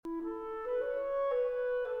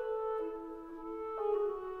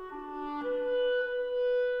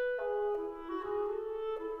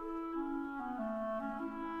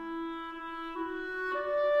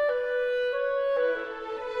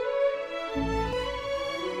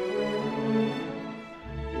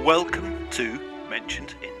Welcome to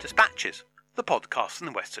Mentioned in Dispatches, the podcast from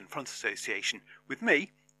the Western Front Association, with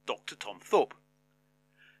me, Dr. Tom Thorpe.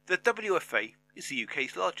 The WFA is the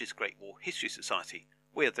UK's largest Great War History Society.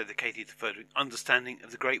 We are dedicated to furthering understanding of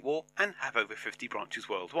the Great War and have over 50 branches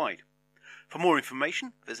worldwide. For more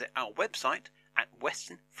information, visit our website at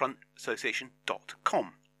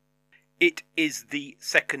westernfrontassociation.com. It is the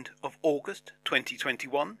 2nd of August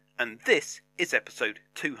 2021, and this is episode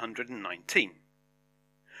 219.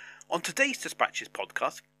 On today's Dispatches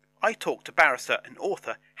podcast, I talked to barrister and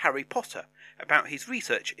author Harry Potter about his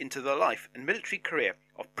research into the life and military career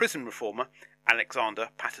of prison reformer Alexander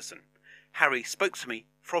Paterson. Harry spoke to me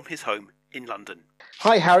from his home in London.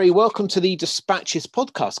 Hi, Harry. Welcome to the Dispatches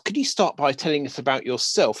podcast. Could you start by telling us about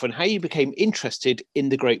yourself and how you became interested in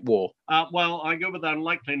the Great War? Well, I go with the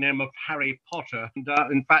unlikely name of Harry Potter. And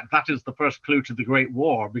in fact, that is the first clue to the Great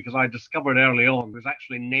War, because I discovered early on it was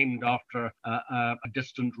actually named after a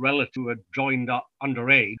distant relative who had joined up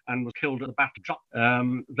underage and was killed at the Battle of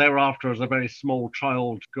Jutland. Thereafter, as a very small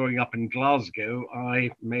child growing up in Glasgow,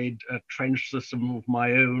 I made a trench system of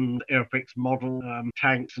my own, airfix model,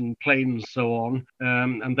 tanks and planes, so on.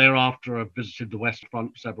 And thereafter, I've visited the West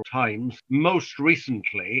Front several times. Most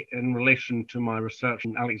recently, in relation to my research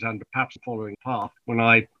in Alexander Paterson following path, when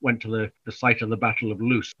I went to the site of the Battle of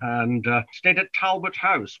Loos and stayed at Talbot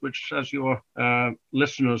House, which, as your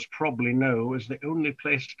listeners probably know, is the only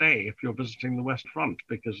place to stay if you're visiting the West Front,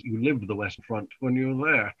 because you live the West Front when you're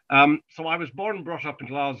there. So I was born and brought up in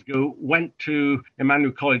Glasgow, went to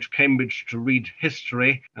Emmanuel College, Cambridge to read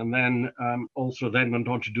history, and then also went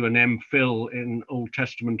on to do an MPhil in Old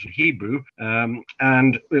Testament and Hebrew.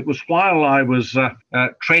 And it was while I was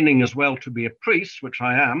training as well to be a priest, which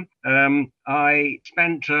I am, I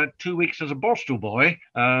spent 2 weeks as a Borstal boy,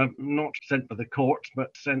 not sent by the court,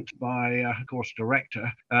 but sent by a course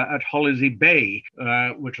director at Hollysey Bay,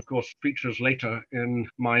 which of course features later in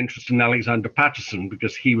my interest in Alexander Paterson,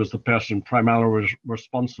 because he was the person primarily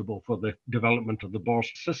responsible for the development of the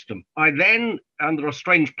Borstal system. I then, and there are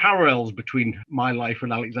strange parallels between my life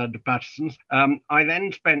and Alexander Paterson's, I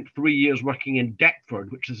then spent 3 years working in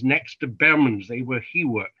Deptford, which is next to Bermondsey, where he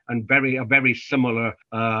worked, and a very similar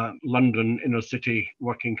London inner city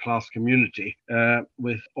working class community,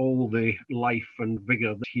 with all the life and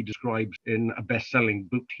vigor that he describes in a best-selling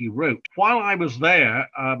book he wrote. While I was there,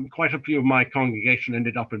 quite a few of my congregation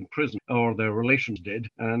ended up in prison, or their relations did,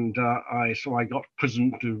 and so I got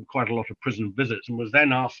prison to quite a lot of prison visits, and was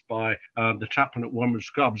then asked by the chaplain at Wormwood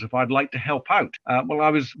Scrubs if I'd like to help out. Well, I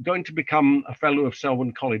was going to become a fellow of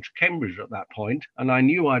Selwyn College, Cambridge at that point, and I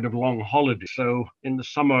knew I'd have long holidays. So in the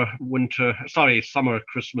summer,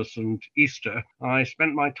 Christmas and Easter, I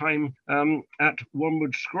spent my time at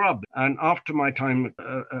Wormwood Scrub. And after my time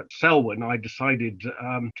at Selwyn, I decided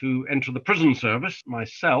to enter the prison service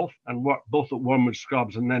myself and work both at Wormwood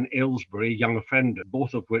Scrubs and then Aylesbury Young Offender,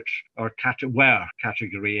 both of which were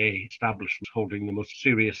Category A establishments holding the most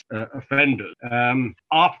serious offenders.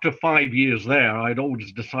 After 5 years there, I'd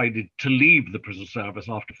always decided to leave the prison service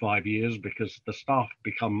after 5 years, because the staff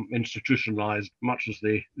become institutionalized, much as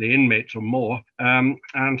the inmates or more.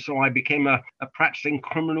 And so I became a practicing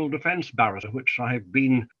criminal defense barrister, which I have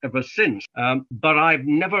been ever since. But I've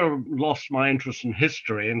never lost my interest in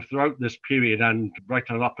history. And throughout this period and right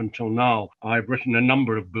up until now, I've written a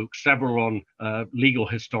number of books, several on legal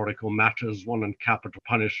historical matters, one on capital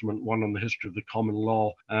punishment, one on the history of the common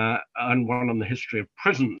law, and one on the history of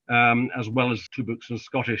prison, as well as 2 books on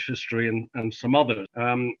Scottish history and some others.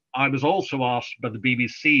 I was also asked by the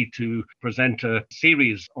BBC to present a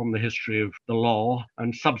series on the history of the law,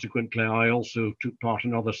 and subsequently I also took part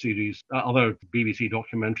in other BBC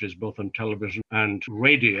documentaries, both on television and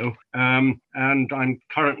radio. And I'm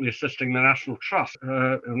currently assisting the National Trust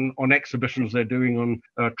on exhibitions they're doing on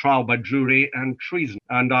trial by jury and treason.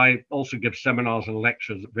 And I also give seminars and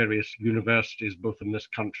lectures at various universities, both in this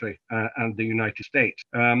country and the United States.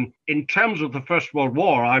 In terms of the First World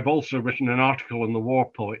War, I've also written an article in the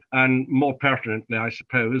War Poet, and more pertinently, I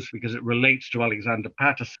suppose, because it relates to Alexander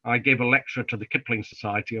Paterson, I gave a lecture to the Kipling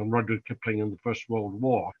Society on Rudyard Kipling in the First World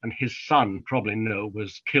War, and his son, probably know,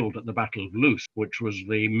 was killed at the Battle of Loos, which was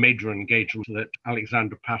the major engagement that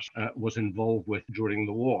Alexander Paterson was involved with during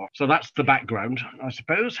the war. So that's the background, I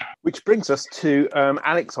suppose. Which brings us to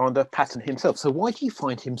Alexander Paterson himself. So why do you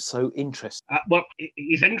find him so interesting? Well,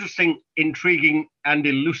 he's interesting, intriguing, and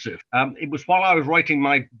elusive. It was while I was writing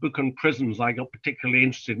my book on prisons, I got particularly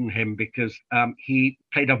interested in him because he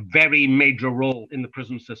played a very major role in the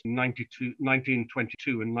prison system in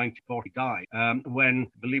 1922 and 1940 died, when,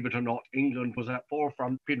 believe it or not, England was at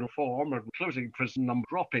forefront of penal reform and closing prison number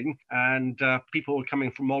dropping, and people were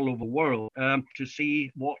coming from all over the world to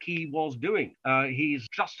see what he was doing. He's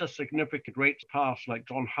just as significant rates past like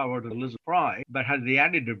John Howard and Elizabeth Fry, but had the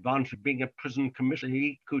added advantage of being a prison commissioner.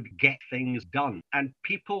 He could get things done, and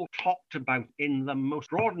people talked about in the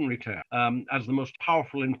most extraordinary terms as the most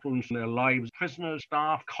powerful influence in their lives, prisoners,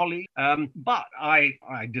 staff, colleagues. But I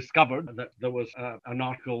discovered that there was an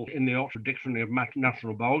article in the Oxford Dictionary of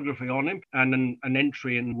National Biography on him, and an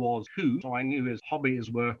entry in Was Who, so I knew his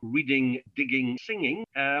hobbies were reading, digging, singing,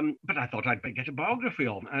 but I thought I'd get a biography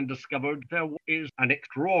on, and discovered there is an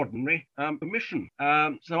extraordinary mission.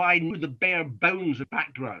 So I knew the bare bones of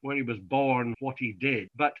background, where he was born, what he did,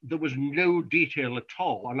 but there was no detail at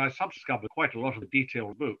all, and I discovered quite a lot of the detail in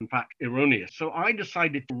the book, in fact, erroneous. So I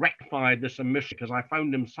decided to rectify this omission because I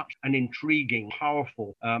found him such an intriguing,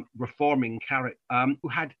 powerful, reforming character who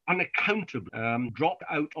had unaccountably dropped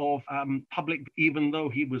out of public, even though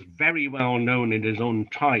he was very well known in his own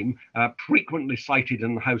time, frequently cited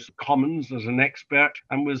in the House of Commons as an expert,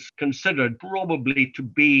 and was considered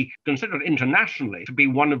internationally to be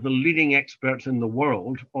one of the leading experts in the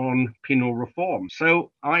world on penal reform.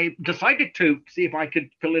 So I decided to see if I could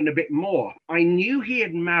fill in a bit more. I knew he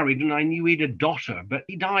had married and I knew he had a daughter, but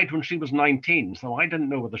he died when she was 19, so I didn't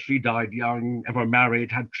know whether she died young, ever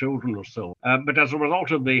married, had children or so. But as a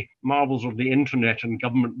result of the marvels of the internet and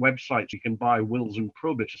government websites, you can buy wills and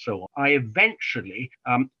probate and so on, I eventually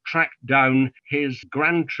tracked down his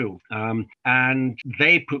grandchildren, and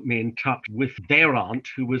they put me in touch with their aunt,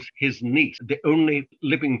 who was his niece, the only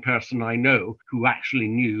living person I know who actually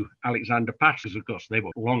knew Alexander Paterson. Of course, they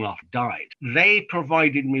were long after died. They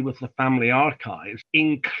provided me with the family archives,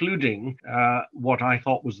 including what I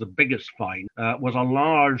thought was the biggest find, was a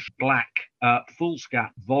large black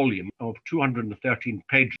foolscap volume of 213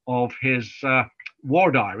 pages of his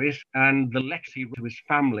war diaries and the letters he wrote to his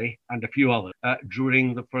family and a few others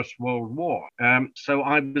during the First World War. So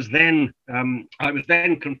I was then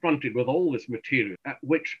confronted with all this material,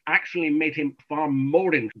 which actually made him far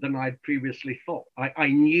more interesting than I'd previously thought. I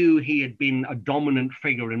knew he had been a dominant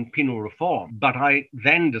figure in penal reform, but I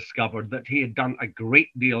then discovered that he had done a great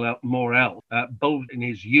deal more else, both in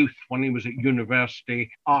his youth, when he was at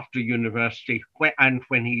university, after university, and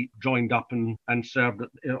when he joined up and served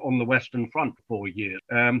on the Western Front for years.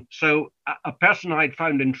 So a person I'd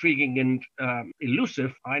found intriguing and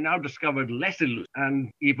elusive, I now discovered less elusive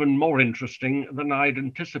and even more interesting than I'd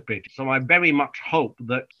anticipated. So I very much hope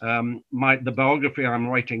that the biography I'm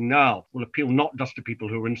writing now will appeal not just to people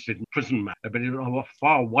who are interested in prison matter, but in a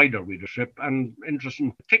far wider readership, and interest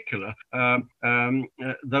in particular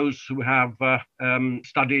those who have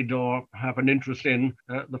studied or have an interest in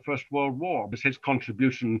the First World War, because his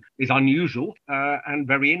contribution is unusual and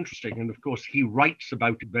very interesting. And of course, he writes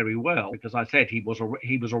about it very well, because I said he was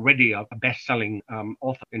already a best-selling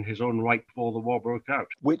author in his own right before the war broke out.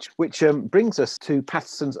 Which brings us to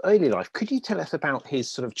Paterson's early life. Could you tell us about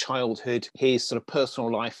his sort of childhood, his sort of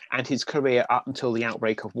personal life, and his career up until the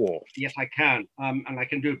outbreak of war? Yes, I can, and I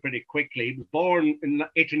can do it pretty quickly. He was born in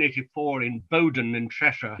 1884 in Bowden in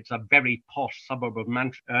Cheshire. It's a very posh suburb of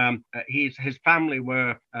Manchester. His family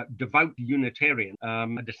were devout Unitarian,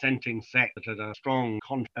 a dissenting sect that had a strong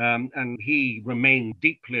and he remained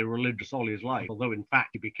deeply religious all his life, although in fact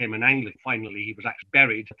he became an Anglican. Finally, he was actually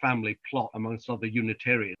buried, a family plot amongst other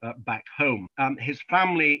Unitarians back home. His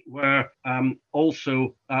family were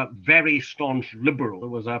also very staunch liberal. There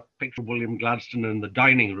was a picture of William Gladstone in the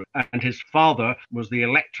dining room, and his father was the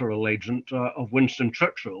electoral agent of Winston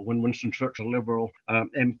Churchill, when Winston Churchill, Liberal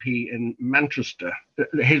MP in Manchester.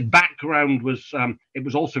 His background was, it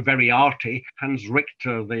was also very arty. Hans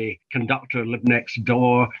Richter, the conductor, lived next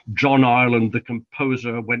door. John Ireland, the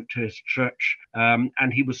composer, went to his church,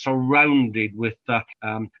 and he was surrounded with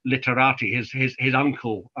literati. His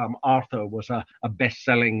uncle, Arthur, was a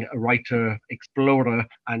best-selling writer, explorer,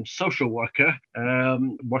 and social worker,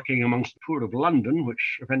 working amongst the poor of London,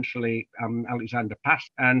 which eventually Alexander passed.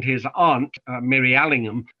 And his aunt, Mary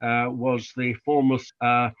Allingham, was the foremost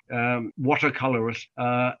watercolorist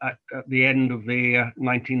at the end of the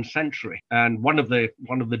 19th century. And one of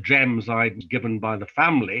the gems I'd given by the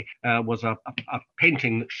family was a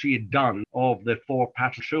painting that she done of the 4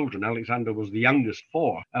 Patterson children. Alexander was the youngest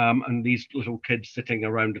 4, and these little kids sitting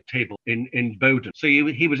around a table in Bowden. So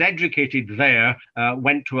he was educated there,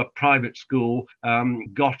 went to a private school,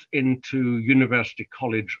 got into University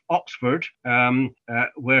College, Oxford,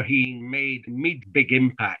 where he made big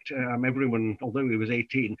impact. Everyone, although he was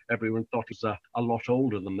 18, everyone thought he was a lot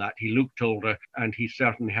older than that. He looked older, and he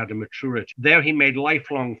certainly had a maturity. There he made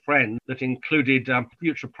lifelong friends that included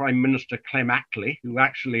future Prime Minister Clem Attlee, who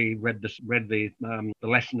actually read the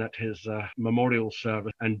lesson at his memorial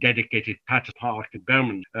service and dedicated Patterson Park in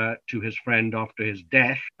Bermondsey to his friend after his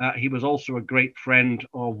death. He was also a great friend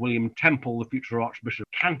of William Temple, the future Archbishop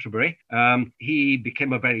of Canterbury. He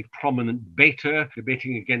became a very prominent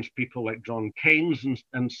debating against people like John Keynes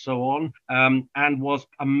and so on, and was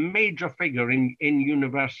a major figure in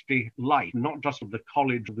university life, not just of the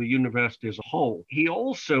college, of the university as a whole. He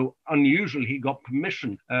also, unusually, he got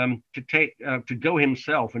permission to go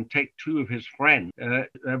himself and take 2 of his friends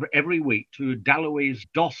every week to Dalloway's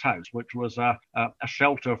Doss House, which was a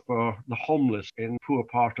shelter for the homeless in poor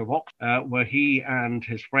part of Oxford, where he and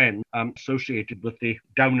his friend associated with the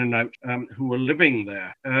down and out who were living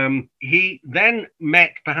there. He then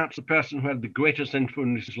met perhaps the person who had the greatest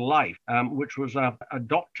influence in his life, which was a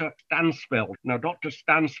Dr. Stansfeld. Now, Dr.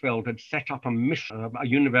 Stansfeld had set up a mission, a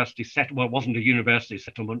university well, it wasn't a university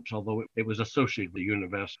settlement, although it was associated with the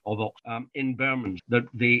University of Oxford in Bermondsey,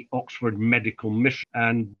 the Oxford Medical Mission.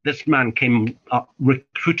 And this man came up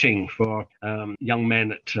recruiting for young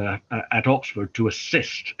men at Oxford to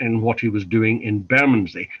assist in what he was doing in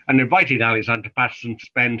Bermondsey, and invited Alexander Patterson to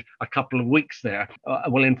spend a couple of weeks there.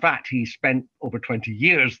 Well, in fact, he spent over 20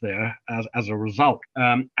 years there as a result.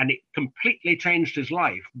 And it completely changed his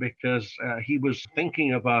life, because he was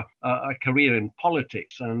thinking of a career in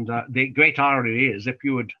politics. And the great irony is, if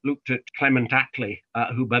you had looked at Clement Attlee,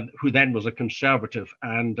 who then was a Conservative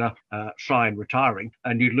and shy and retiring,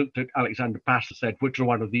 and you looked at Alexander Patterson, said, which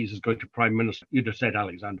one of these is going to Prime Minister? You'd have said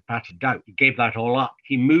Alexander Patterson. Doubt. He gave that all up.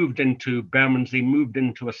 He moved into Bermondsey, moved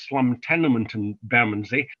into a slum tenement in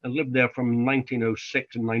Bermondsey, and lived there from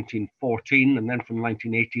 1906 to 1914, and then from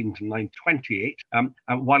 1918 to 1928. And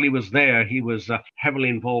while he was there, he was heavily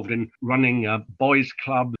involved in running a boys'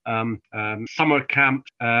 club, summer camp,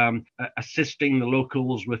 assisting the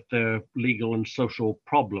locals with their legal and social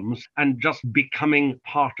problems, and just becoming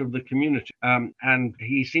part of the community. And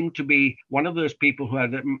he seemed to be one of those people who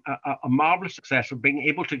had a marvelous success of being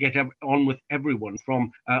able to get on with everyone,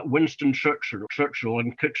 from Winston Churchill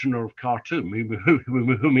and Kitchener of Khartoum,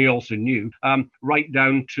 whom he also knew, right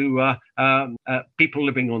down to people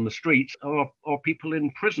living on the streets or people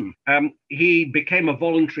in prison. He became a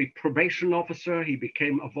voluntary probation officer. He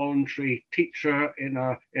became a voluntary teacher in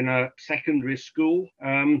a secondary school.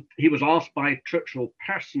 He was asked by Churchill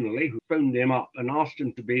personally, who phoned him up and asked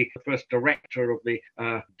him to be the first director of the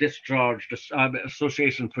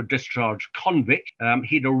Association for Discharged Convicts.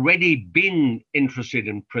 He'd already been interested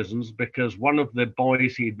in prisons because one of the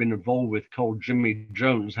boys he'd been involved with, called Jimmy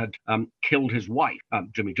Jones, had killed his wife.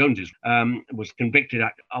 Jimmy Jones was convicted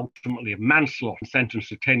ultimately of manslaughter and sentenced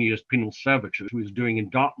to 10 years penal servitude, who he was doing in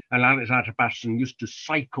Dartmouth. And Alexander Patterson used to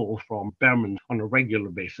cycle from Bermondsey on a regular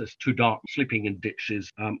basis to Dartmouth, sleeping in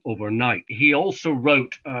ditches overnight. He also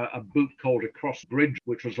wrote a book called Across Bridge,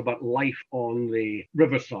 which was about life on the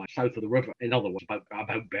riverside, south of the river. In other words,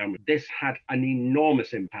 about Bermondsey. This had an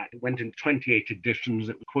enormous impact. It went in 28 editions.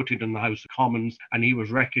 It was quoted in the House of Commons, and he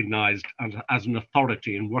was recognised as an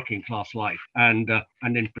authority in working class life, and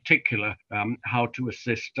in particular how to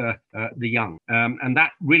assist the young. And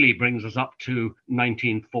that really brings us up to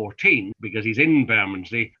 1914, because he's in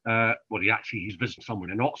Bermondsey. He's visiting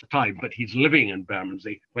someone in Oxford time, but he's living in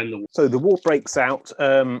Bermondsey when the war breaks out,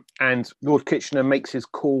 and Lord Kitchener makes his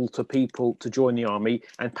call to people to join the army,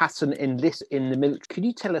 and Patterson enlists in the military. Could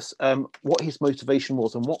you tell us what his motivation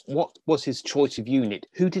was, and what was his choice of unit?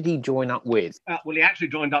 Who did he join up with? Well, he actually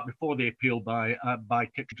joined up before the appeal by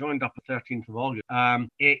Kitchener. Joined up the 13th of August.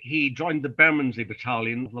 He joined the Bermondsey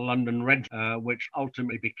Battalion of the London Regiment, which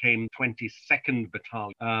ultimately became 22nd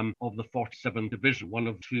Battalion of the 47th Division, one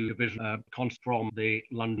of 2 divisions from the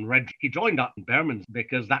London Regiment. He joined up in Bermondsey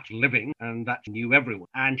because that's living and that knew everyone.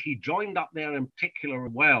 And he joined up there in particular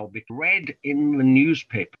because read in the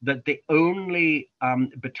newspaper that the only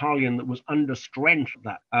battalion that was under strength of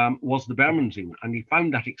that was the Bermondsey one. And he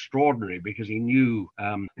found that extraordinary because he knew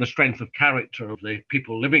the strength of character of the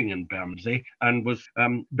people living in Bermondsey, and was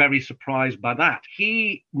very surprised by that.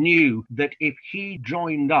 He knew that if he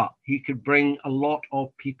joined up, he could bring a lot of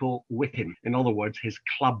people with him. In other words, his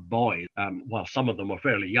club boys. Well, some of them were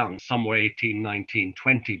fairly young. Some were 18, 19,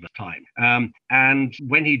 20 at the time. And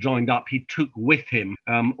when he joined up, he took with him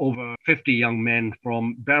over 50 young men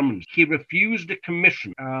from Bermondsey. He refused a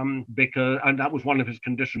commission and that was one of his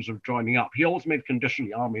conditions of joining up. He always made condition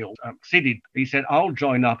the army acceded. He said, "I'll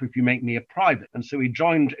join up if you make me a private." And so he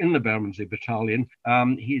joined in the Bermondsey Battalion.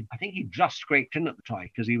 I think he just scraped in at the time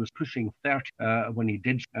because he was pushing 30 when he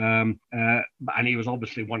did. And he was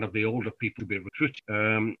obviously one of the older people to be recruited.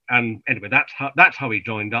 And anyway, that's how he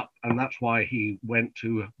joined up, and that's why he went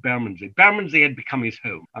to Bermondsey. Bermondsey had become his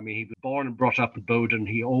home. I mean, he was born and brought up in Bowden.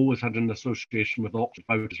 He always had an association with Oxford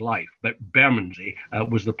throughout his life, but Bermondsey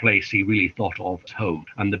was the place he really thought of as home.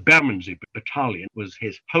 And the Bermondsey Battalion was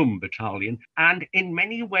his home battalion, and in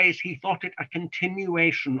many ways he thought it a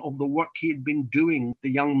continuation of the work he had been doing, the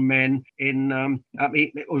young men in,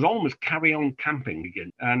 it was almost carry on camping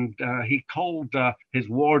again. And he called his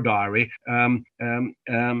war diary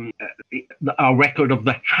a record of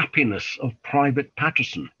the happiness of Private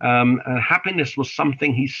Patterson. Happiness was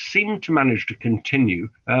something he seemed to manage to continue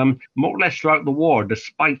more or less throughout the war,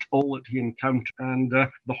 despite all that he encountered and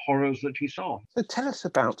the horrors that he saw. So tell us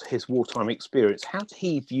about his wartime experience. How did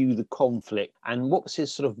he view the conflict, and what was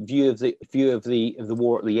his sort of view of the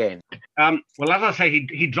war at the end? Well, as I say,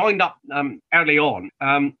 he joined up early on.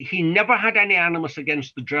 He never had any animus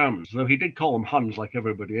against the Germans, though he did call them Huns like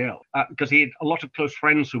everybody else, because he had a lot of close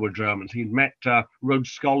friends who were Germans. He'd met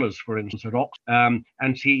Rhodes Scholars, for instance, at Oxford,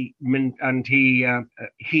 and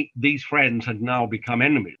these friends had now become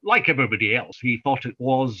enemies. Like everybody else, he thought it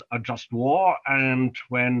was a just war, and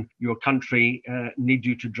when your country needs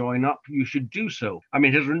you to join up, you should do so. I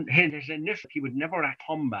mean, his initiative, he would never act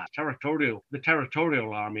combat. The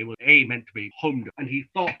territorial army was meant to be home, and he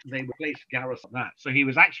thought they would place garrison on that. So he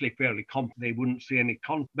was actually fairly confident they wouldn't see any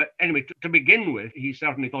conflict. But anyway, to begin with, he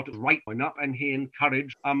certainly thought it was right going up, and he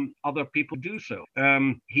encouraged other people to do so.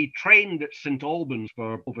 He trained at St. Albans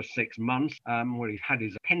for over 6 months, where he had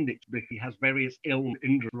his appendix, but he has various ill and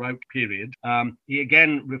injuries throughout the period. He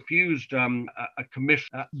again refused a commission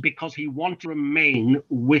because he wanted to remain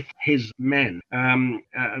with his men.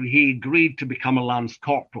 He agreed to become a lance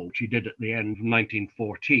corporal, which he did at the end of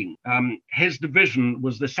 1914. His division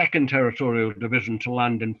was the 2nd Territorial Division to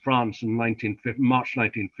land in France in March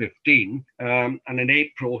 1915. And in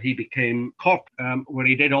April, he became corporal, where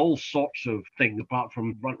he did all sorts of things apart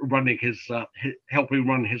from helping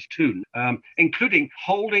run his tune, including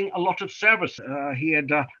holding a lot of service. He had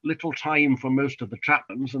little time for most of the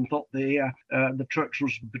chaplains and thought the church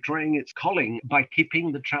was betraying its calling by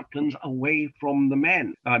keeping the chaplains away from the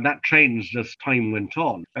men. That changed as time went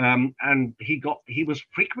on. And he was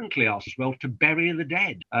frequently asked as well to bury the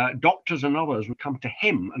dead. Doctors and others would come to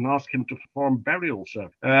him and ask him to perform burial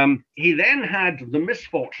service. He then had the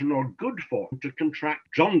misfortune or good fortune to contract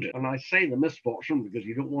jaundice. And I say the misfortune because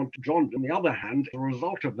you don't want jaundice. On the other hand, as a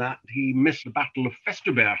result of that, he missed the Battle of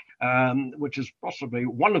Festubert, which is possibly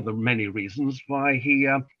one of the many reasons why he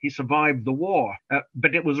survived the war.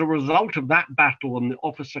 But it was a result of that battle and the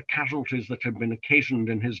officer casualties that had been occasioned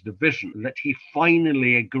in his division that he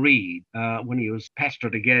finally agreed, when he was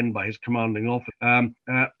pestered again by his commanding officer,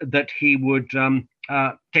 that he would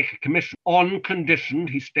take a commission on condition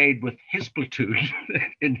he stayed with his platoon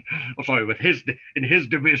in his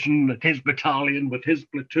division, his battalion, with his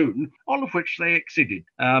platoon, all of which they exceeded.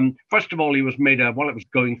 First of all, he was while it was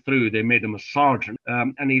going through, they made him a sergeant,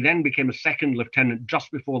 and he then became a 2nd lieutenant just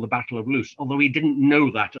before the Battle of Loos, although he didn't know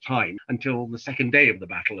that at the time until the 2nd day of the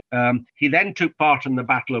battle. He then took part in the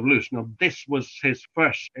Battle of Loos. Now, this was his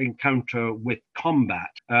first encounter with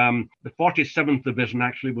combat. The 47th Division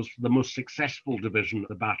actually was the most successful division at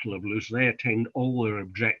the Battle of Loos. They attained all their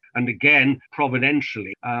objectives, and again,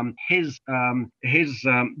 providentially, his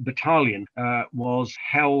battalion was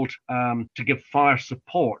held to give fire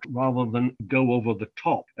support rather than go over the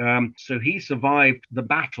top. So he survived the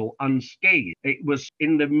battle unscathed. It was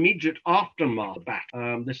in the immediate aftermath of the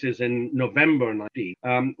battle. This is in November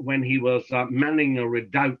 19, when he was manning a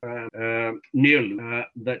redoubt near Loos,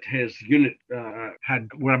 that his unit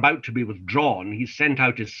were about to be withdrawn. He sent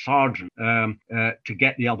out his sergeant to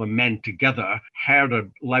get the other men together, heard a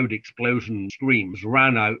loud explosion, screams,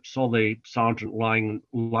 ran out, saw the sergeant lying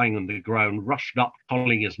on the ground, rushed up,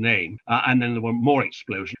 calling his name, and then there were more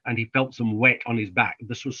explosions, and he felt some wet on his back.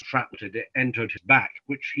 This was shrapnel. It entered his back,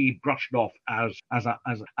 which he brushed off as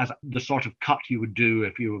the sort of cut you would do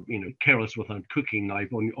if you were, careless with a cooking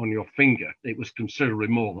knife on your finger. It was considerably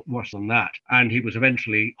worse than that, and he was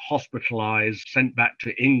eventually hospitalized, sent back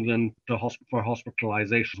to England for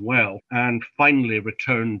hospitalization as well, and finally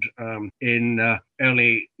returned in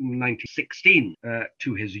early 1916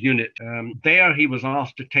 to his unit. There he was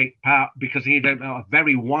asked to take part because he had a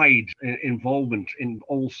very wide involvement in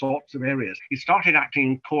all sorts of areas. He started acting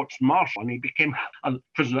in courts martial, and he became a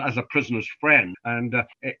prisoner as a prisoner's friend, and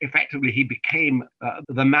effectively he became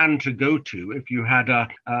the man to go to if you had a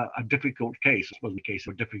difficult case. It wasn't a case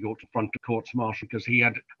of difficult in front of courts martial, because he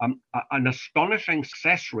had an astonishing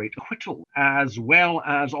success rate of acquittal as well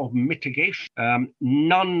as of mitigation.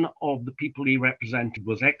 None of the people he represented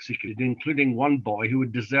was executed, including one boy who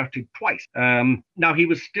had deserted twice. Now, he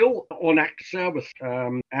was still on active service,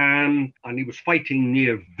 and he was fighting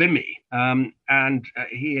near Vimy, and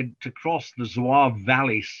he had to cross the Zouave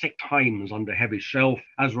Valley 6 times under heavy shell,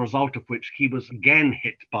 as a result of which he was again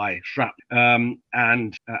hit by shrapnel.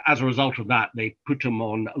 And as a result of that, they put him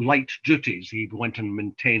on light duties. He went and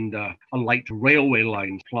maintained a light railway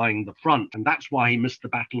line supplying the front, and that's why he missed the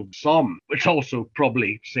Battle of the Somme, which also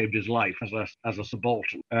probably saved his life as a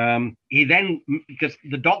subaltern. He then, because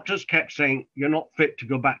the doctors kept saying, "You're not fit to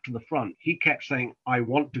go back to the front," he kept saying, "I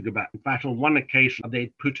want to go back." In fact, on one occasion,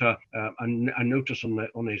 they put a notice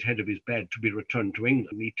on his head of his bed to be returned to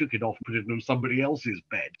England. He took it off and put it on somebody else's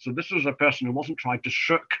bed. So this was a person who wasn't trying to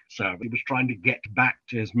shirk service. He was trying to get back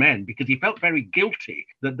to his men, because he felt very guilty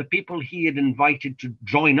that the people he had invited to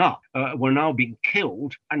join up were now being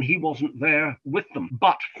killed, and he wasn't there with them.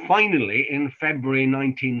 But finally, in February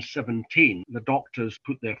 1917, the doctors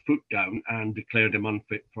put their foot down and declared him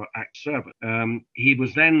unfit for active service. He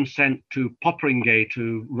was then sent to Popperinghe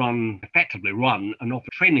to effectively run and offer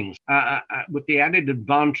trainings, with the added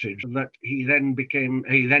advantage that he then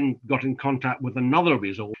got in contact with another of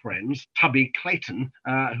his old friends, Tubby Clayton,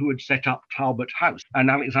 who had set up Talbot House. And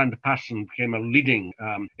Alexander Patterson became a leading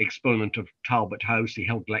exponent of Talbot House. He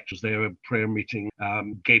held lectures there, a prayer meeting,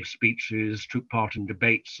 gave speeches, took part in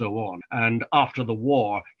debates, so on. And after the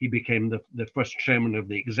war, he became the first chairman of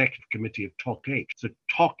the executive committee of TOC-H. So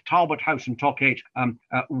Talbot House and TOC-H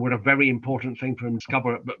were a very important thing for him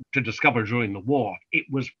to discover during the war. It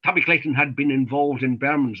was Tubby Clayton had been involved in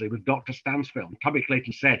Bermondsey with Dr. Stansfeld. Tubby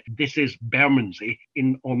Clayton said, "This is Bermondsey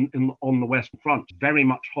on the Western Front, very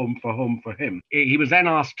much home for him." He was then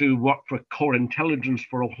asked to work for Corps Intelligence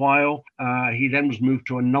for a while. He then was moved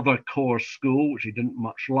to another Corps school, which he didn't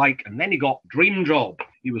much like, and then he got dream job.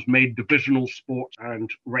 He was made Divisional Sports and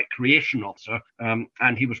Recreation Officer,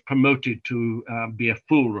 and he was promoted to be a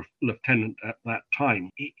full lieutenant at that time.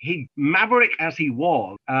 He maverick as he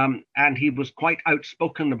was, and he was quite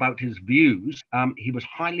outspoken about his views. He was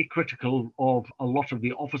highly critical of a lot of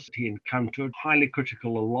the officers he encountered, highly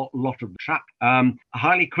critical a lot of the trap,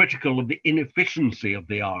 highly critical of the inefficiency of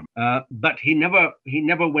the army. But he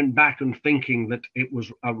never went back on thinking that it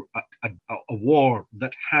was a war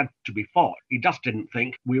that had to be fought. He just didn't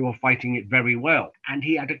think we were fighting it very well. And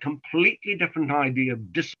he had a completely different idea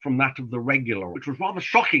of this from that of the regular, which was rather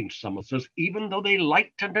shocking to some of us, even though they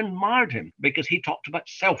liked and admired him, because he talked about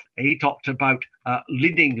self. He talked about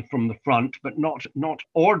leading from the front, but not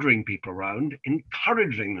ordering people around,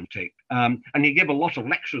 encouraging them to take. And he gave a lot of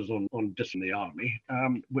lectures on this in the army,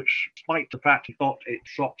 which, despite the fact he thought it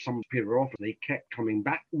shocked some superior officers, they kept coming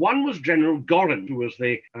back. One was General Gorin, who was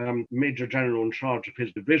the Major General in charge of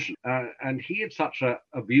his division, and he had such a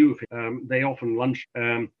view of him. They often lunched.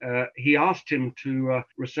 He asked him to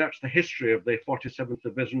research the history of the 47th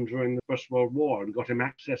Division during the First World War, and got him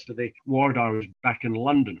access to the war diaries back in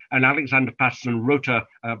London. And Alexander Patterson wrote a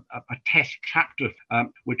test chapter,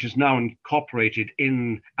 which is now incorporated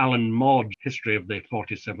in Alan Modd's history of the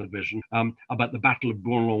 47th Division, about the Battle of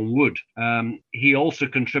Bourlon Wood. He also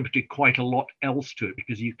contributed quite a lot else to it,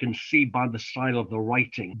 because you can see by the style of the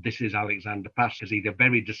writing, this is Alexander Patterson, because he had a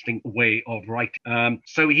very distinct way of writing.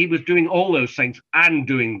 So he was doing all those things and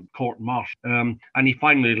doing court martial. And he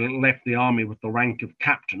finally left the army with the rank of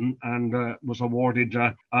captain, and was awarded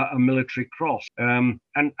a military cross. And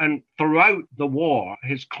throughout the war,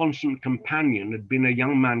 his constant companion had been a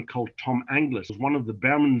young man called Tom Anglis, one of the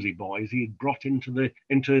Bermondsey boys he had brought into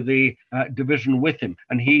the division with him,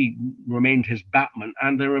 and he remained his batman,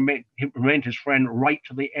 and he remained his friend right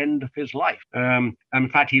to the end of his life. In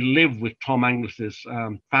fact, he lived with Tom Anglis's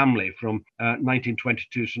family from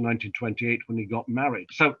 1922 to 1928 when he got married.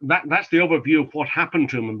 So that's the overview of what happened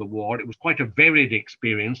to him in the war. It was quite a varied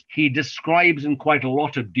experience. He describes in quite a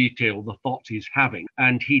lot of detail the thoughts he's having,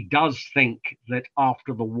 and he does think that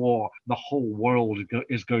after the war, the whole world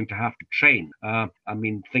is going to have to change.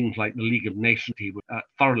 Things like the League of Nations he would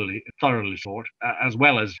thoroughly sought, as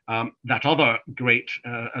well as that other great,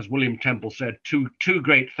 as William Temple said, two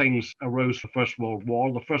great things arose for the First World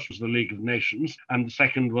War. The first was the League of Nations, and the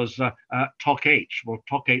second was TOC-H. Well,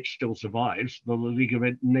 TOC-H still survives, though the League of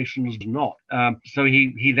Nations does not. So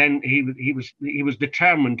he was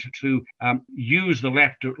determined to use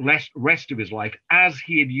the rest of his life as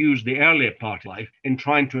he had used the earlier part of life in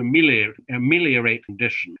trying to ameliorate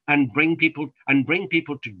condition and bring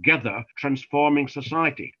people together, transforming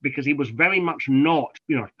society. Because he was very much not,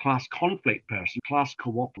 a class conflict person, class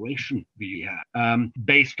cooperation he had,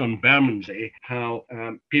 based on Bermondsey, how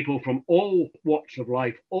people from all walks of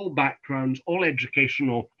life, all backgrounds, all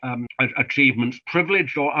educational achievements,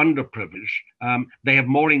 privileged or underprivileged, they have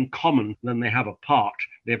more in common than they have apart.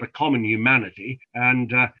 They have a common humanity, and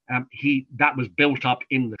that was built up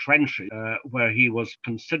in the trenches, where he was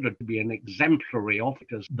considered to be an exemplary officer,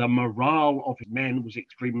 because the morale of his men was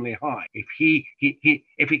extremely high. If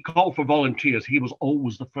he called for volunteers, he was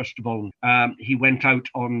always the first of all. He went out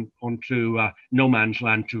onto no man's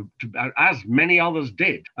land to as many others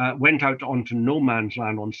did, went out onto no man's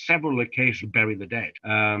land on several occasions to bury the dead,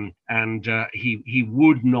 and he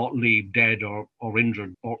would not leave dead or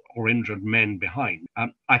injured men behind.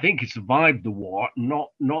 I think he survived the war not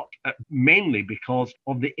mainly because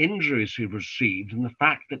of the injuries he received and the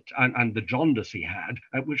fact that and the jaundice he had,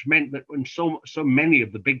 which meant that when so many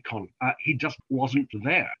of the big conflicts, he just wasn't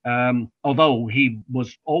there. Although he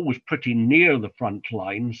was always pretty near the front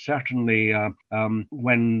line, certainly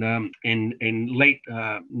when in late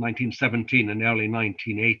 1917 and early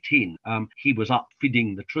 1918, he was up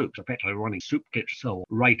feeding the troops, effectively running soup kitchens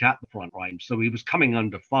right at the front line. So he was coming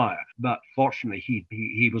under fire, but fortunately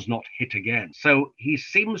he was not hit again. So he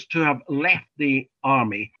seems to have left the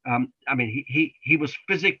army. He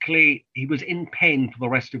was in pain for the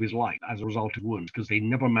rest of his life as a result of wounds, because they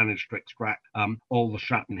never managed to extract all the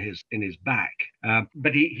shrapnel in his back.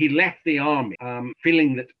 But he left the army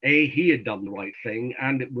feeling that he had done the right thing,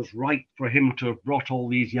 and it was right for him to have brought all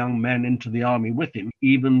these young men into the army with him,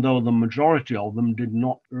 even though the majority of them did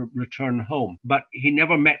not return home. But he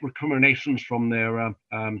never met recriminations from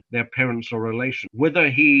their parents or relations. Whether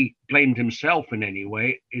he blamed himself in any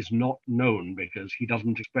way is not known, because he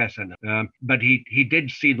doesn't express anything. But he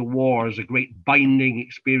did see the war as a great binding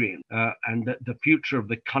experience, and that the future of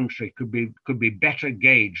the country could be better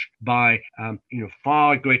gauged by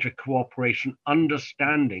far greater cooperation,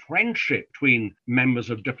 understanding, friendship between members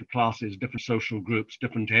of different classes, different social groups,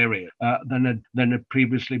 different areas than had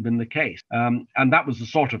previously been the case. And that was the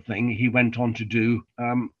sort of thing he went on to do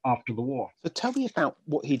after the war. So tell me about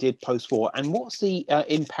what he did post-war, and what's the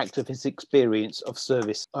impact of his experience of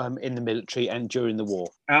service in the military and during the war?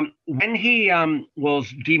 When he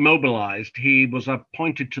was demobilized, he was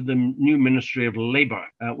appointed to the new Ministry of Labour,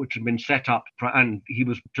 which had been set up, and he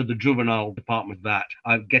was to the juvenile department of that,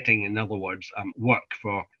 getting, in other words, work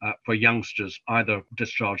for youngsters, either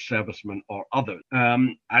discharged servicemen or others.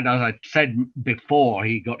 And as I said before,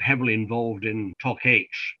 he got heavily involved in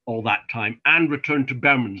TOC-H all that time and returned to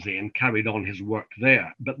Bermondsey and carried on his work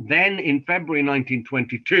there. But then in February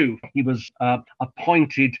 1922, he was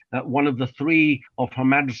appointed one of the three of Her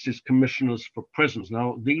Majesty's Commissioners for Prisons.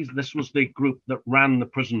 Now, this was the group that ran the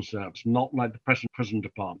prison service, not like the present prison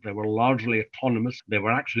department. They were largely autonomous. They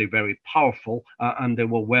were actually very powerful, and they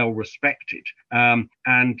were well respected.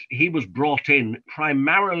 And he was brought in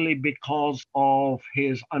primarily because of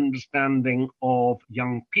his understanding of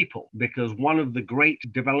young people, because one of the great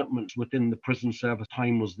developments within the prison service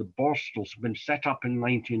time was the Borstals had been set up in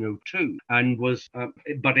 1902 and was,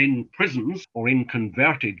 but in prisons or in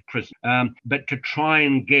converted prisons, but to try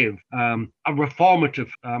and give a reformative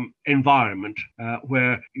environment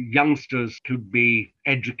where youngsters could be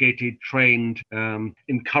educated, trained,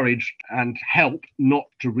 encouraged, and helped not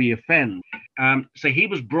to reoffend. So he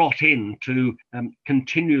was brought in to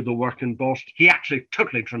continue the work in Boston. He actually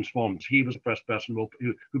totally transformed. He was the first person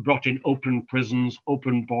who brought in open prisons,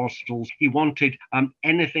 open Borstals. He wanted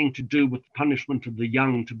anything to do with punishment of the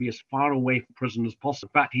young to be as far away from prison as possible.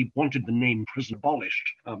 In fact, he wanted the name prison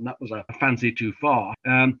abolished. That was a fancy too far.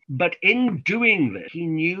 But in doing this, he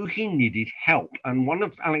knew he needed help. And one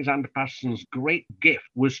of Alexander Patterson's great gifts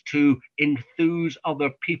was to enthuse other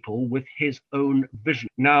people with his own vision.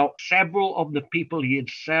 Now, several of the people he had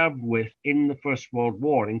served with in the First World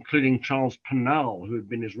War, including Charles Pennell, who had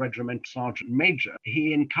been his regimental sergeant major,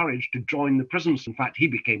 he encouraged to join the prisons. In fact, he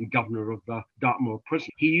became governor of the Dartmoor prison.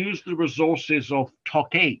 He used the resources of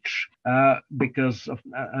TOC-H because,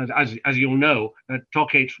 as you'll know,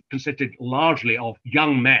 Tokacs consisted largely of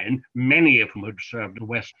young men, many of whom had served the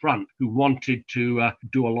West Front, who wanted to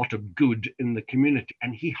do a lot of good in the community.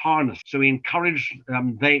 And he harnessed, so he encouraged,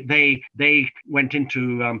 they went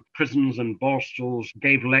into prisons and borsals,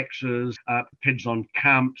 gave lectures, kids on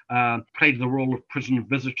camp, played the role of prison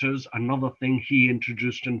visitors, another thing he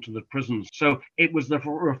introduced into the prisons. So it was the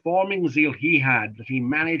reforming zeal he had that he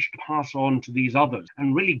managed to pass on to these others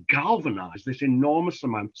and really galvanize this enormous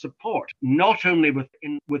amount of support, not only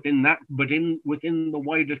within that, but within the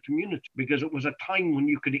wider community, because it was a time when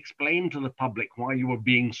you could explain to the public why you were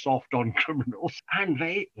being soft on criminals, and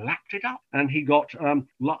they lapped it up. And he got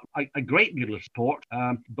a great deal of support,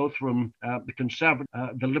 both from the Conservative,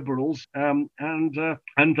 the Liberals, and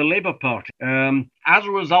the Labour Party. As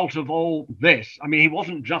a result of all this, I mean, he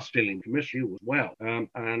wasn't just stealing from issue as well,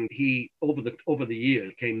 and he over the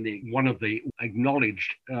years became one of the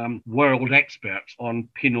acknowledged world experts on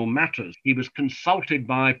penal matters. He was consulted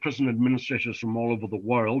by prison administrators from all over the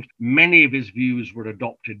world. Many of his views were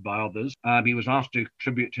adopted by others. He was asked to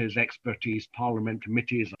contribute to his expertise parliament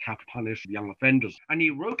committees, cap punish young offenders, and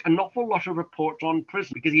he wrote an awful lot of reports on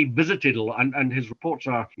prison because he visited a lot, and his reports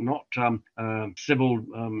are not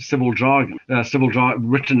civil jargon,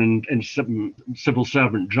 written in civil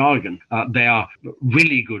servant jargon. They are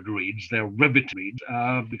really good reads. They're riveting reads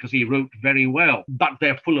because he wrote very well, but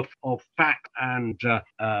they're full of fact and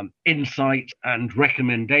insight and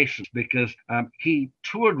recommendations, because he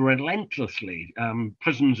toured relentlessly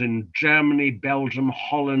prisons in Germany, Belgium,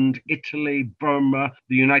 Holland, Italy, Burma,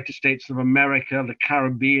 the United States of America, the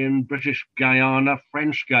Caribbean, British Guyana,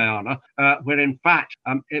 French Guyana, where in fact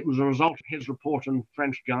it was a result of his report on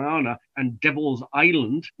French Guyana and Devil's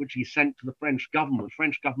Island, which he sent to the French government. The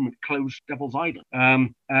French government closed Devil's Island.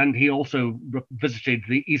 And he also visited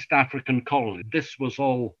the East African colony. This was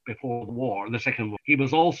all before the war, the Second War. He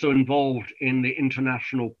was also involved in the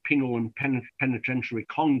International Penal and Penitentiary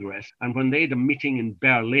Congress. And when they had a meeting in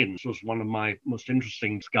Berlin, this was one of my most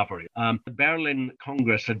interesting discoveries. The Berlin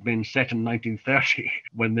Congress had been set in 1930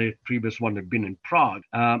 when the previous one had been in Prague.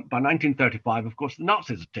 By 1935, of course, the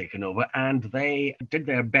Nazis had taken over, and they did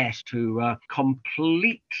their best to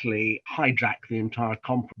completely hijack the entire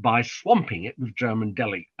conference by swamping it with German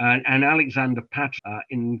delegates. And Alexander Patterson,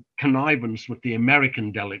 in connivance with the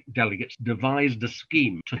American delegates, devised a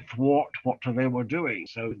scheme to thwart what they were doing.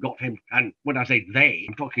 So it got him, and when I say they,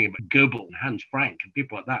 I'm talking about Goebbels and Hans Frank and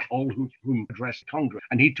people like that, all whom addressed Congress,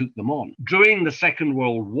 and he took them on. During the Second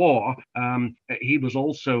World War, he was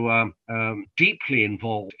also deeply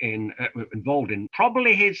involved in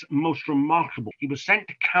probably his most remarkable. He was sent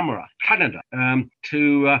to Canada,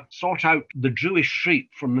 to sort out the Jewish sheep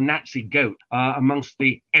from the Nazi goat amongst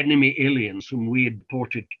the enemy aliens whom we had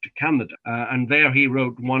deported to Canada. And there he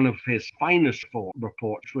wrote one of his finest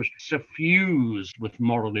reports, which was suffused with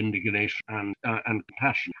moral indignation and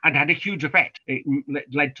compassion, and had a huge effect. It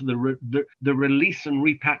led to the release and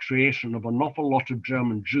repatriation of an awful lot of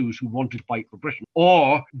German Jews who wanted to fight for Britain,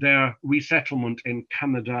 or their resettlement in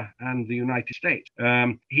Canada and the United States.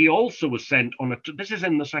 He also was sent on this is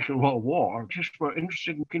in the Second World War, just were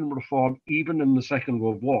interested in penal reform even in the Second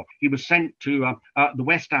World War. He was sent to the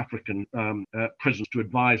West African prisons to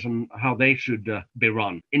advise on how they should be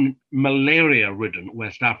run. In malaria-ridden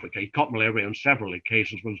West Africa, he caught malaria on several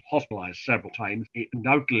occasions, was hospitalized several times. It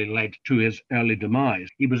undoubtedly led to his early demise.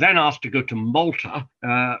 He was then asked to go to Malta,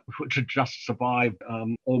 which had just survived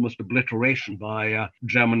almost obliteration by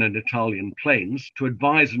German and Italian planes, to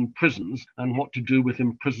advise in prisons and what to do with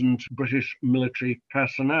imprisoned British military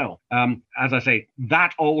personnel. As I say,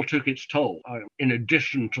 that all took its toll, in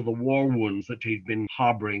addition to the war wounds that he'd been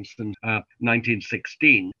harboring since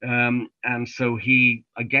 1916. And so he,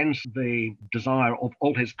 against the desire of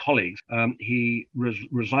all his colleagues, he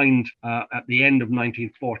resigned at the end of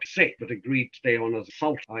 1946, but agreed to stay on as a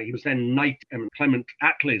sultan. He was then knighted, Clement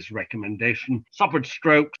Attlee's recommendation, suffered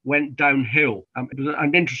stroke, went downhill. It was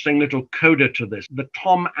an interesting little coda to this. The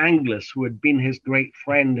Tom Anglis, who had been his great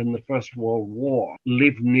friend in the First World War,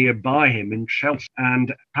 lived nearby him in Chelsea.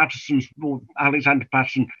 And Alexander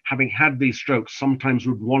Patterson, having had these strokes, sometimes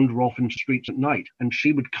would wander off into streets at night, and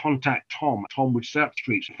she would contact Tom. Tom would search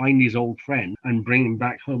streets, find his old friend, and bring him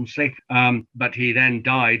back home safe. But he then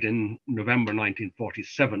died in November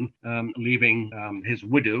 1947, leaving his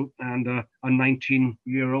widow and a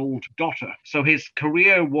 19-year-old daughter. So his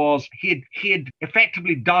career was, he had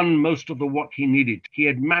effectively done most of the work he needed. He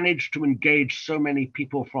had managed to engage so many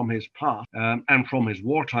people from his past and from his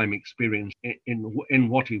wartime experience in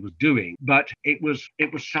what he was doing. But it was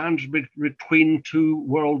sandwiched between two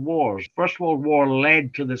world wars. First World War led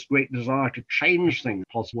led to this great desire to change things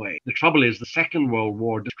way. The trouble is, the Second World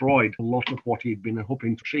War destroyed a lot of what he'd been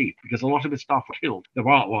hoping to achieve, because a lot of his staff were killed. They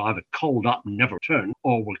were either called up and never returned,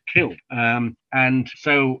 or were killed. And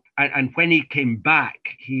when he came back,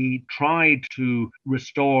 he tried to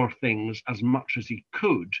restore things as much as he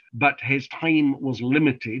could, but his time was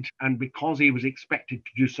limited, and because he was expected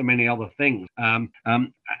to do so many other things,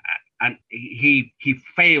 and he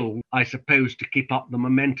failed, I suppose, to keep up the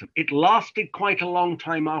momentum. It lasted quite a long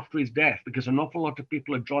time after his death, because an awful lot of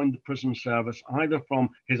people had joined the prison service, either from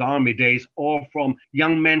his army days or from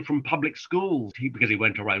young men from public schools, because he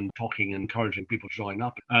went around talking and encouraging people to join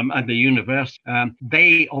up at the university.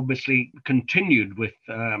 They obviously continued with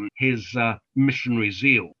his missionary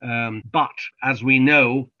zeal. But as we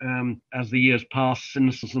know, as the years passed,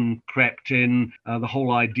 cynicism crept in. The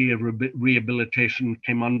whole idea of rehabilitation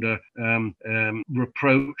came under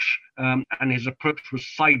reproach, and his approach was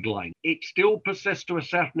sidelined. It still persists to a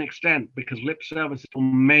certain extent, because lip service is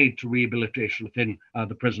made to rehabilitation within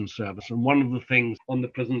the prison service. And one of the things on the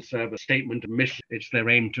prison service statement of mission, it's their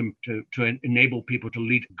aim to enable people to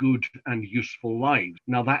lead good and useful lives.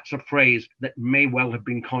 Now, that's a phrase that may well have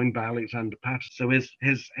been coined by Alexander Paterson. So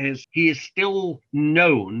he is still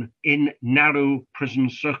known in narrow prison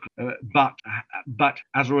circles, but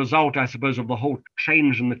as a result, I suppose, of the whole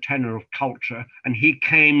change in the tenor of culture, and he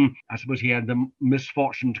came, I suppose he had the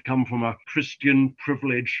misfortune to come from a Christian,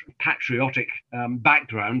 privileged, patriotic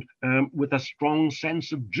background with a strong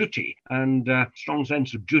sense of duty. And strong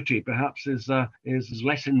sense of duty perhaps is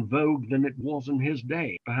less in vogue than it was in his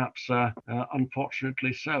day, perhaps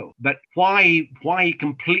unfortunately so. But why he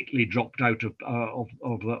completely dropped out of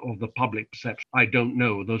the public perception, I don't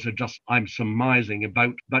know. Those are just I'm surmising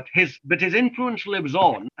about. But his influence lives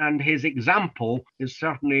on, and his example is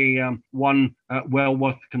certainly one well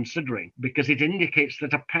worth considering, because it indicates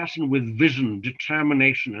that a person with vision,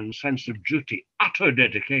 determination, and sense of duty, utter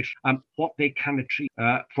dedication, what they can achieve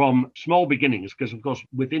from small beginnings, because of course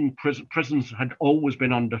within prisons had always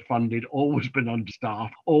been underfunded, always been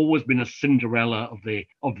understaffed, always been a Cinderella of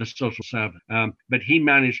the social service. But he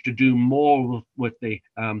managed to do more with the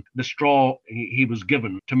straw he was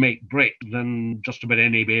given to make brick than just about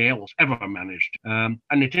anybody else ever managed. And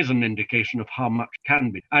it is an indication of how much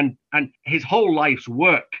can be. And his whole life's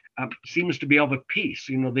work seems to be of a piece.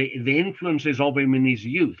 You know, the influences of him in his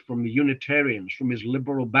youth, from the Unitarians, from his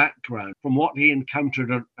liberal background, from what he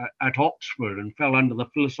encountered at Oxford and fell under the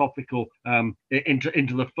philosophical into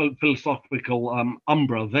the philosophical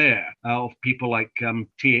umbra there of people like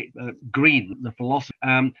Green, the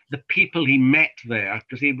philosopher, the people he met there,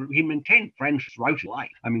 because he maintained friendships throughout his life.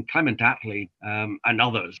 I mean, Clement Attlee and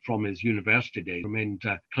others from his university days remained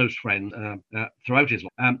close friends throughout his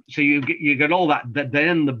life. So you get all that.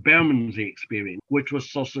 Then the Bermondsey experience, which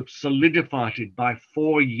was sort of solidified by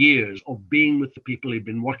 4 years of being with the people he'd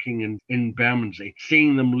been working in Bermondsey,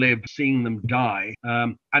 seeing them live, seeing them die,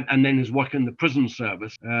 and then his work in the prison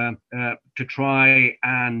service to try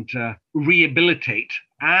and rehabilitate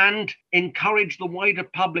and encourage the wider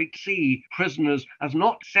public to see prisoners as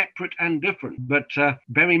not separate and different, but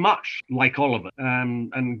very much like Oliver.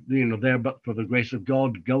 And you know, there but for the grace of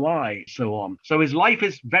God go I, so on. So his life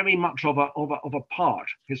is very much of a part.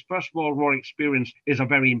 His First World War experience is a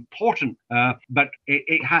very important, but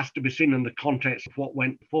it has to be seen in the context of what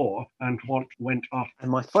went before and what went after.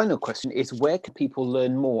 And my final question is, where can people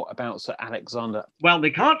learn more about Sir Alexander? Well,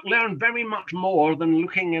 they can't learn very much more than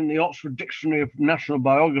looking in the Oxford Dictionary of National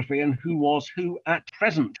Biography and who was who at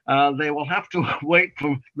present. They will have to wait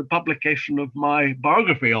for the publication of my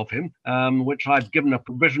biography of him, which I've given a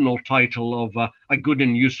provisional title of A Good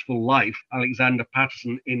and Useful Life, Alexander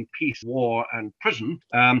Paterson in Peace, War and Prison,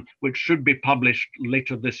 which should be published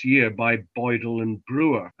later this year by Boydell and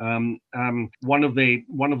Brewer. One of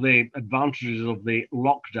the advantages of the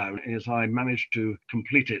lockdown is I managed to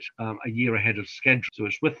complete it a year ahead of schedule. So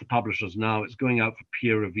it's with the publishers now. It's going out for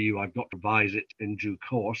peer review. I've got to revise it in due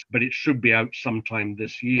course, but it should be out sometime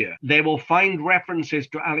this year. They will find references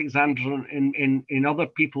to Alexander in other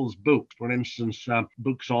people's books. For instance,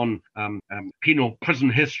 books on penal prison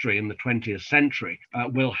history in the 20th century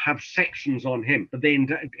will have sections on him, but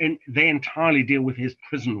they entirely deal with his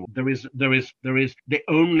prison. There is the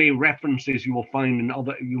only references you will find in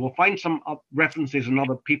other. You will find some references in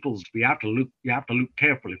other people's. You have to look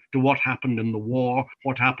carefully to what happened in the war,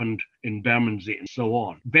 what happened in Bermondsey and so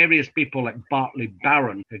on. Various people like Bartley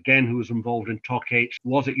Barron, again, who was involved in Talk 8,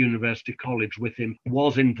 was at University College with him,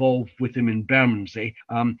 was involved with him in Bermondsey.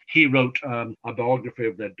 He wrote a biography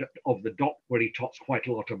of the Doc, where he talks quite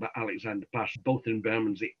a lot about Alexander Paterson, both in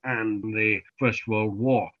Bermondsey and the First World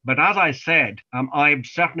War. But as I said, I've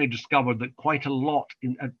certainly discovered that quite a lot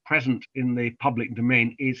at present in the public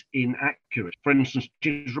domain is inaccurate. For instance,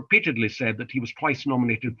 it is repeatedly said that he was twice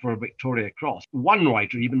nominated for a Victoria Cross. One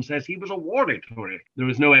writer even says he was awarded for it. There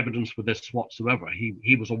is no evidence for this whatsoever.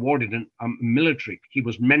 He was awarded in military. He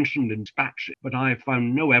was mentioned in dispatches, but I have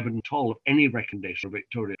found no evidence at all of any recommendation of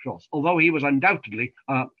Victoria Cross, although he was undoubtedly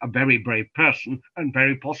a very brave person and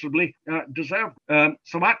very possibly deserved.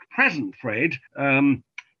 So at present, Fred,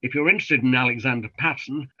 if you're interested in Alexander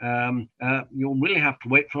Paterson, you'll really have to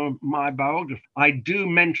wait for my biography. I do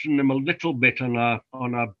mention him a little bit on a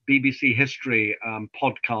BBC History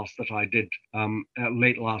podcast that I did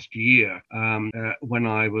late last year when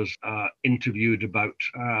I was interviewed about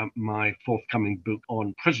my forthcoming book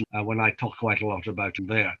on prison, when I talk quite a lot about him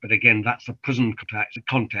there. But again, that's a prison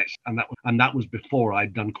context, and that was before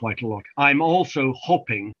I'd done quite a lot. I'm also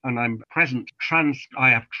hoping, and I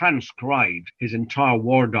have transcribed his entire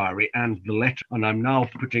war diary and the letter, and I'm now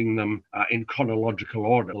putting them in chronological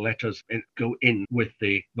order. The letters go in with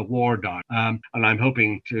the war diary, and I'm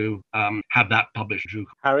hoping to have that published.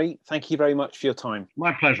 Harry, thank you very much for your time.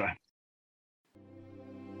 My pleasure.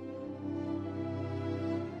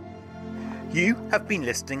 You have been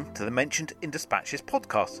listening to the Mentioned in Dispatches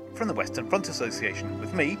podcast from the Western Front Association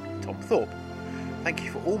with me, Tom Thorpe. Thank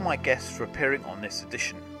you for all my guests for appearing on this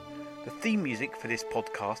edition. The theme music for this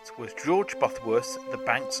podcast was George Butterworth's The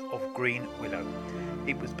Banks of Green Willow.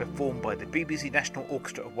 It was performed by the BBC National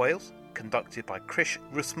Orchestra of Wales, conducted by Krish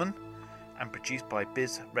Russman, and produced by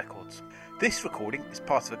Biz Records. This recording is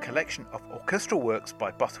part of a collection of orchestral works by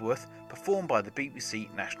Butterworth, performed by the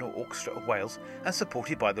BBC National Orchestra of Wales and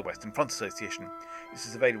supported by the Western Front Association. This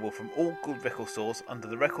is available from all good record stores under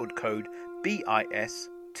the record code BIS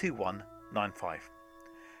 2195.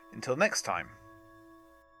 Until next time.